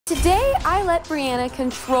Today, I let Brianna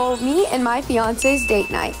control me and my fiance's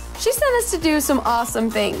date night. She sent us to do some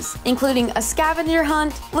awesome things, including a scavenger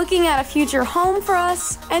hunt, looking at a future home for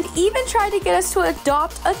us, and even tried to get us to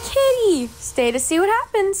adopt a kitty. Stay to see what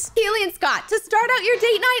happens. Keeley and Scott, to start out your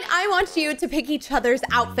date night, I want you to pick each other's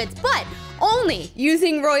outfits, but only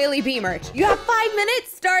using Royale merch. You have 5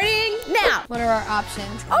 minutes starting now. What are our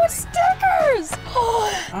options? Oh, stickers!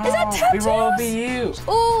 Is that tattoos? Royale BU.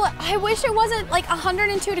 Oh, I wish it wasn't like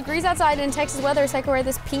 102 degrees outside in Texas weather so I could wear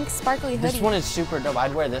this pink sparkly hoodie. This one is super dope.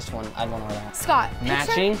 I'd wear this one. I'd want to wear that. Scott,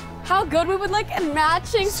 matching? How good we would look in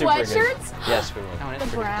matching Super sweatshirts. Good. Yes, we would. Oh,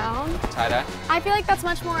 The brown. Tie-dye. I feel like that's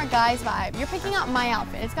much more a guy's vibe. You're picking out my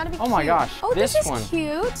outfit. It's gotta be cute. Oh my gosh, Oh, this is one.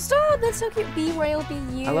 Cute. Stop, that's so cute. Be Royale, be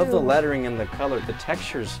you. I love the lettering and the color, the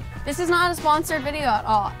textures. This is not a sponsored video at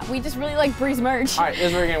all. We just really like Bree's merch. All right, this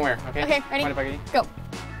is what we're gonna wear, okay? Okay, ready? Mind if I get you? Go.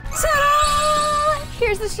 Ta-da!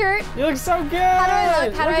 Here's the shirt. You look so good. How do I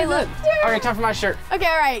look? How do I look? Okay, time for my shirt. Okay,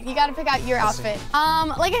 all right. You gotta pick out your outfit.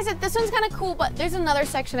 Like I said, this one's kind of cool, but there's another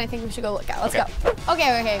section I think we should go look at. Let's go.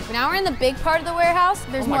 Okay. Now we're in the big part of the warehouse.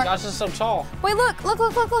 There's more. Oh my gosh, this is so tall. Wait, look.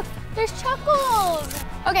 There's chuckles.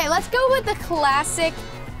 Okay, let's go with the classic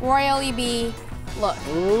Royale B look.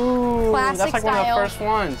 Ooh, Classic that's like style. one of the first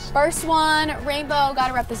ones. First one, rainbow.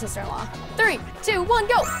 Gotta rep the sister-in-law. 3, 2, 1,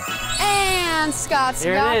 go. And Scott's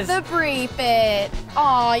Here got it is. the Bree fit.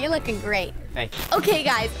 Aw, you're looking great. Thank you. Okay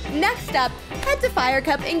guys, next up, head to Fire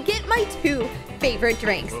Cup and get my 2 favorite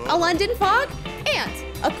drinks, a London Fog and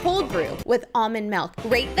a cold brew with almond milk.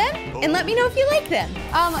 Rate them and let me know if you like them.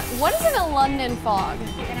 What is in a London Fog?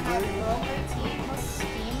 You're gonna have low protein with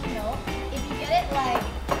steamed milk. If you get it like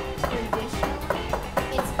traditionally,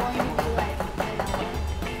 it's going to be like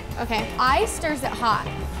vanilla. Okay, iced or is it hot?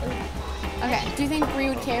 Okay, do you think Bree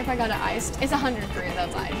would care if I got it iced? It's 100 degrees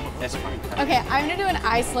outside. That's fine. Okay, I'm gonna do an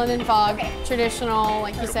iced London Fog, traditional,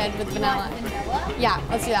 like you said, with vanilla. Vanilla? Yeah,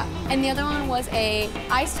 let's do that. And the other one was a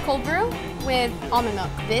iced cold brew with almond milk.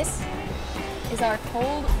 This is our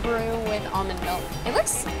cold brew with almond milk. It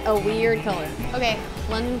looks a weird color. Okay,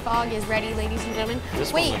 London Fog is ready, ladies and gentlemen.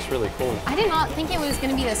 This Wait, one looks really cool. I did not think it was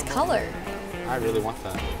gonna be this color. I really want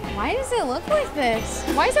that. Why does it look like this?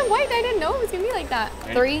 Why is it white? I didn't know it was gonna be like that.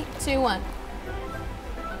 3, 2, 1.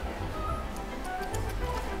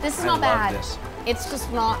 This is not bad. This. It's just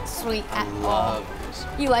not sweet at all. Love this.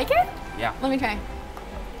 You like it? Yeah. Let me try.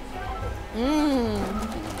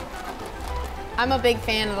 I'm a big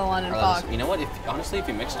fan of the London Fog. You know what? Honestly, if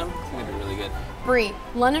you mix them, I think it'd be really good. Bree,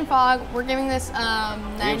 London Fog, we're giving this 9.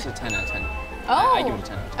 I give it a 10 out of 10. Oh. I give it a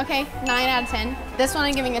 10 out of 10. Okay, 9 out of 10. This one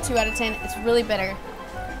I'm giving a 2 out of 10. It's really bitter.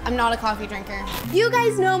 I'm not a coffee drinker. You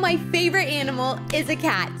guys know my favorite animal is a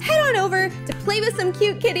cat. Head on over to play with some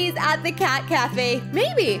cute kitties at the Cat Cafe.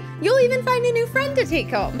 Maybe you'll even find a new friend to take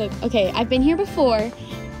home. Look, okay, I've been here before,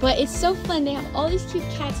 but it's so fun. They have all these cute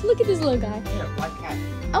cats. Look at this little guy. Yeah, black cat.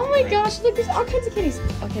 Oh my gosh, look, there's all kinds of kitties.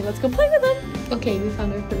 Okay, let's go play with them. Okay, we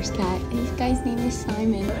found our first cat. And this guy's name is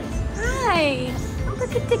Simon. Hi,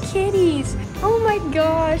 look at the kitties. Oh my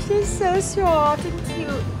gosh, they're so soft and cute.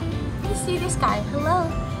 You see this guy, hello.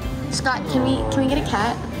 Scott, can we get a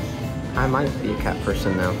cat? I might be a cat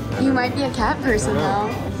person now. You might be a cat person now.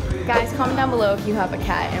 Guys, comment down below if you have a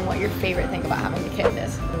cat and what your favorite thing about having a kitten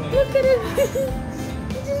is. Look at him.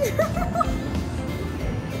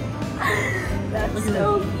 That's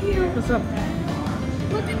so cute. What's up?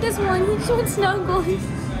 Look at this one, he just wants snuggles.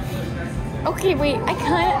 Okay, wait,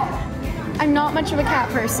 I'm not much of a cat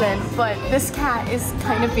person, but this cat is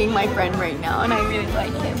kind of being my friend right now, and I really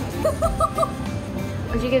like him.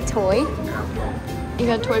 Did you get a toy? You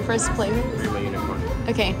got a toy for us to play with?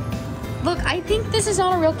 Okay. Look, I think this is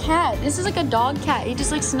not a real cat. This is like a dog cat. He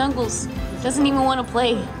just like snuggles. Doesn't even want to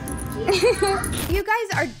play. You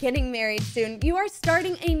guys are getting married soon. You are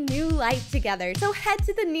starting a new life together. So head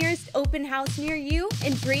to the nearest open house near you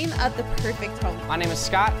and dream of the perfect home. My name is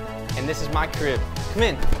Scott, and this is my crib. Come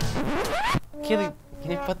in. Keeley,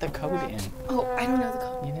 can you put the code in? Oh, I don't know the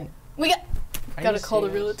code. You didn't. We gotta call the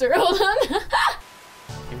realtor. Hold on.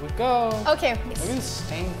 Here we go. Okay. Look at this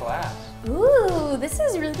stained glass. Ooh, this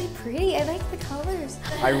is really pretty. I like the colors.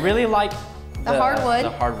 I really like The hardwood.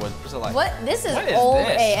 The hardwood. What's it like? What? This is What is old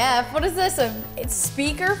this? AF. What is this? It's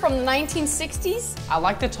speaker from the 1960s? I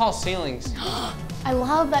like the tall ceilings. I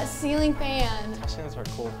love that ceiling fan. Tall ceilings are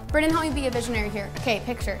cool. Brendan, help me be a visionary here. Okay,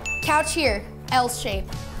 picture. Couch here, L shape.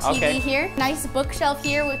 TV Okay. here. Nice bookshelf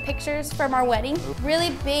here with pictures from our wedding.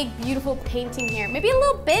 Really big, beautiful painting here. Maybe a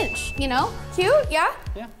little bench, you know? Cute, yeah?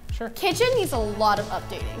 Yeah, sure. Sure. Kitchen needs a lot of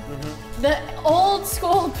updating. The old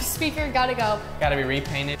school speaker gotta go. Gotta be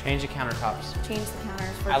repainted. Change the countertops. Change the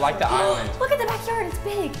counters. For I like the island. Look at the backyard, it's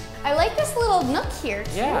big. I like this little nook here,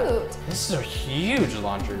 Yeah. cute. This is a huge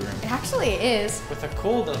laundry room. It actually is. With a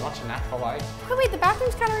cool, there's a bunch of natural light. Oh wait, the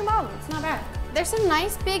bathroom's kind of remodeled. It's not bad. There's some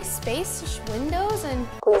nice big space windows and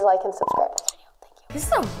please like and subscribe. Thank you. This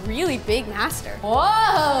is a really big master.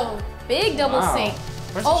 Whoa, big double sink.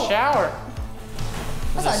 Where's the shower?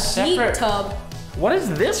 That's a deep tub. What is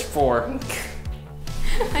this for?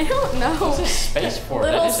 I don't know. What's this space for?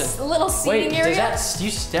 Little seating area. Wait, does that,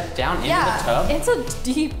 you step down into the tub? It's a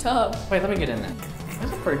deep tub. Wait, let me get in there.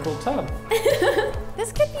 That's a pretty cool tub.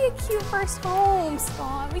 This could be a cute first home,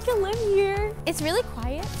 Scott. We can live here. It's really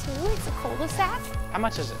quiet too. It's a cul-de-sac. How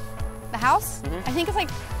much is it? The house? I think it's like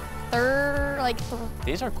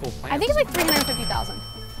These are cool plants. I think it's like 350,000.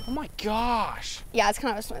 Oh my gosh. Yeah, it's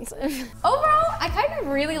kind of expensive. Overall, I kind of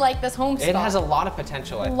really like this home, Scott. It has a lot of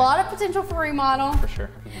potential, I think. A lot of potential for remodel. For sure.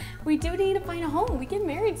 We do need to find a home. We get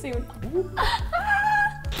married soon.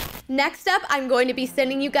 Next up, I'm going to be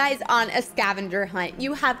sending you guys on a scavenger hunt.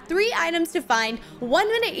 You have 3 items to find, 1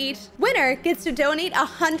 minute each. Winner gets to donate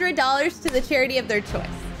 $100 to the charity of their choice.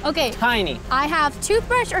 Okay. Tiny. I have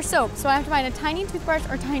toothbrush or soap, so I have to find a tiny toothbrush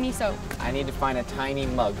or tiny soap. I need to find a tiny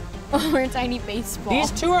mug. Or a tiny baseball.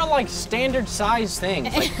 These two are like standard size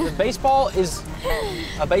things. Like the baseball is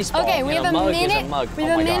a baseball. Okay, we have a mug minute. is a mug. We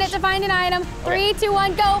have a minute to find an item. 3, 2,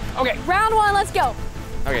 1, go. Okay. Round 1, let's go.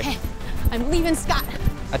 Okay. I'm leaving Scott.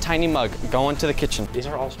 A tiny mug. Go into the kitchen. These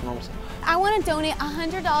are all normal. I want to donate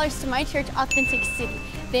 $100 to my church, Authentic City.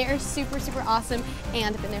 They are super, super awesome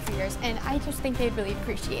and have been there for years, and I just think they'd really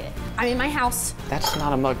appreciate it. I'm in my house. That's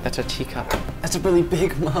not a mug, that's a teacup. That's a really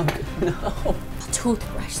big mug. No. A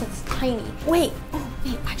toothbrush that's tiny. Wait,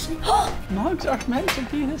 actually. Mugs are meant to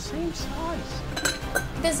be the same size.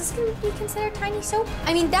 Does this be considered tiny soap?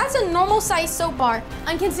 I mean, that's a normal size soap bar.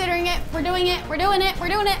 I'm considering it. We're doing it. We're doing it. We're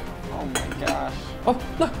doing it. Oh my gosh. Oh,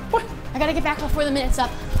 look, what? I gotta get back before the minute's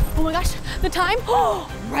up. Oh my gosh, the time?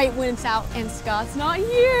 Right when it's out and Scott's not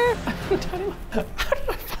here. How did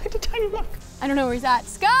I find a tiny mug? I don't know where he's at.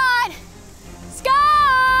 Scott!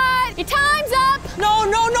 Scott! Your time's up! No,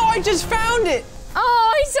 I just found it.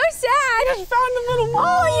 Oh, he's so sad. I just found a little mug.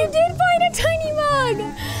 Oh, you did find a tiny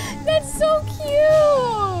mug. That's so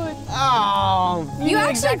cute. Oh, you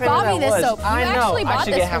actually exactly bought me this was. soap. You I know. actually bought I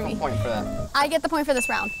should this get half for me. a point for that. I get the point for this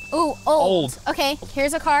round. Ooh, old. Old. Okay,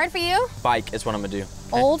 here's a card for you. Bike is what I'm gonna do.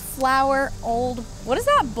 Old flower, old, what is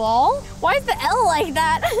that, ball? Why is the L like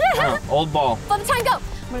that? Old ball. Let the time go.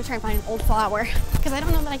 I'm gonna try and find an old flower because I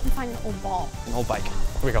don't know that I can find an old ball. An old bike.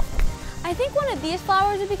 Here we go. I think one of these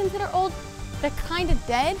flowers would be considered old. They're kind of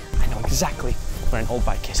dead. I know exactly what an old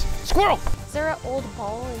bike is. Squirrel! Is there an old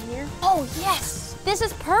ball in here? Oh, yes. This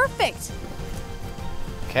is perfect.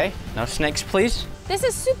 Okay, no snakes, please. This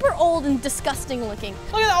is super old and disgusting looking.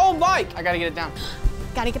 Look at that old bike. I gotta get it down.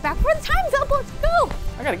 Gotta get back before the time's up. Let's go.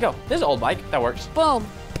 I gotta go. This is an old bike. That works. Boom.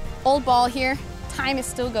 Old ball here. Time is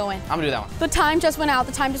still going. I'm gonna do that one. The time just went out.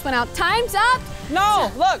 The time just went out. Time's up.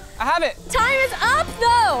 No, look, I have it. Time is up,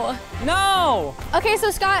 though. No. Okay,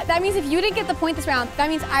 so Scott, that means if you didn't get the point this round, that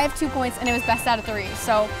means I have 2 points and it was best out of 3.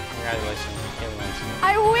 So Congratulations. Keeley wins.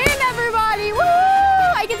 I win, everybody. Woo!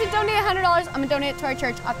 I get to donate $100. I'm gonna donate it to our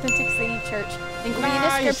church, Authentic City Church. Link will be in the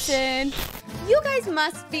description. You guys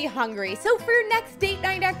must be hungry, so for your next date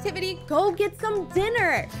night activity, go get some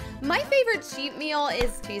dinner. My favorite cheat meal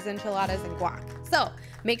is cheese enchiladas and guac. So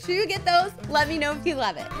make sure you get those. Let me know if you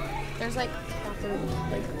love it. There's like proper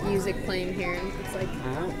like music playing here, and it's like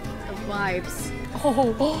the vibes.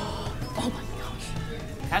 Oh my gosh.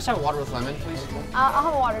 Can I just have water with lemon, please? I'll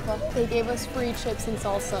have a water cup. They gave us free chips and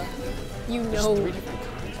salsa. You know. 3 different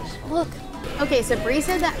kinds. Look. Okay, so Bree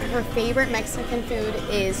said that her favorite Mexican food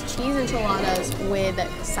is cheese enchiladas with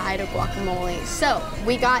a side of guacamole. So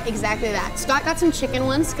we got exactly that. Scott got some chicken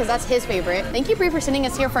ones because that's his favorite. Thank you, Bree, for sending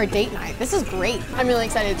us here for our date night. This is great. I'm really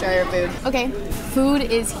excited to try our food. Okay, food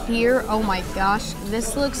is here. Oh my gosh,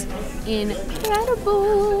 this looks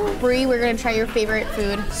incredible. Bree, we're gonna try your favorite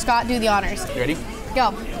food. Scott, do the honors. You ready?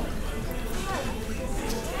 Go.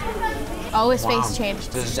 Oh, his face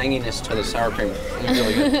changed. The zanginess to the sour cream is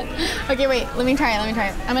really good. Okay, wait, let me try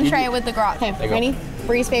it. I'm gonna try it with the grok. Okay, There you ready? go.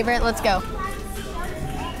 Bree's favorite, let's go.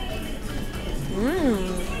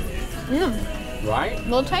 Right? A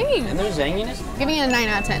little tiny. And there's zanginess? Give me a 9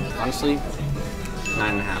 out of 10. Honestly,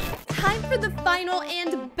 9.5. Time for the final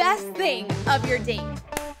and best thing of your date.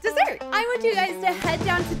 Dessert. I want you guys to head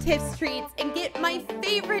down to Tiff's Treats and get my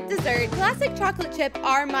favorite dessert. Classic chocolate chip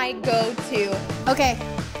are my go-to. Okay,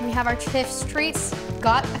 We have our Tiff's treats.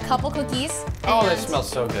 Got a couple cookies. Oh, they and smell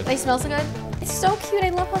so good. They smell so good. It's so cute. I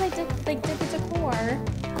love how they did the decor.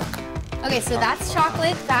 Okay, so that's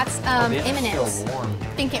chocolate. That's M&M's. Still warm.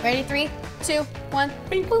 Think it. Ready? 3, 2, 1.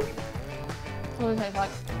 Bing, boom. What does it taste like?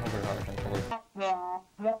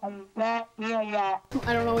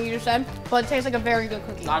 I don't know what you just said, but it tastes like a very good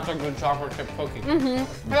cookie. That's a good chocolate chip cookie.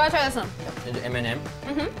 Mm-hmm. I gotta try this one. Is it M&M?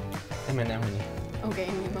 Mm-hmm. M&M. Okay,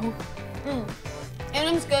 Nemo.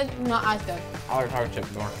 M&M's good, not as good. I like chocolate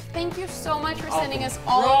chip more. Thank you so much for sending us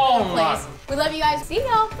all over the place. We love you guys. See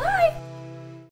y'all. Bye.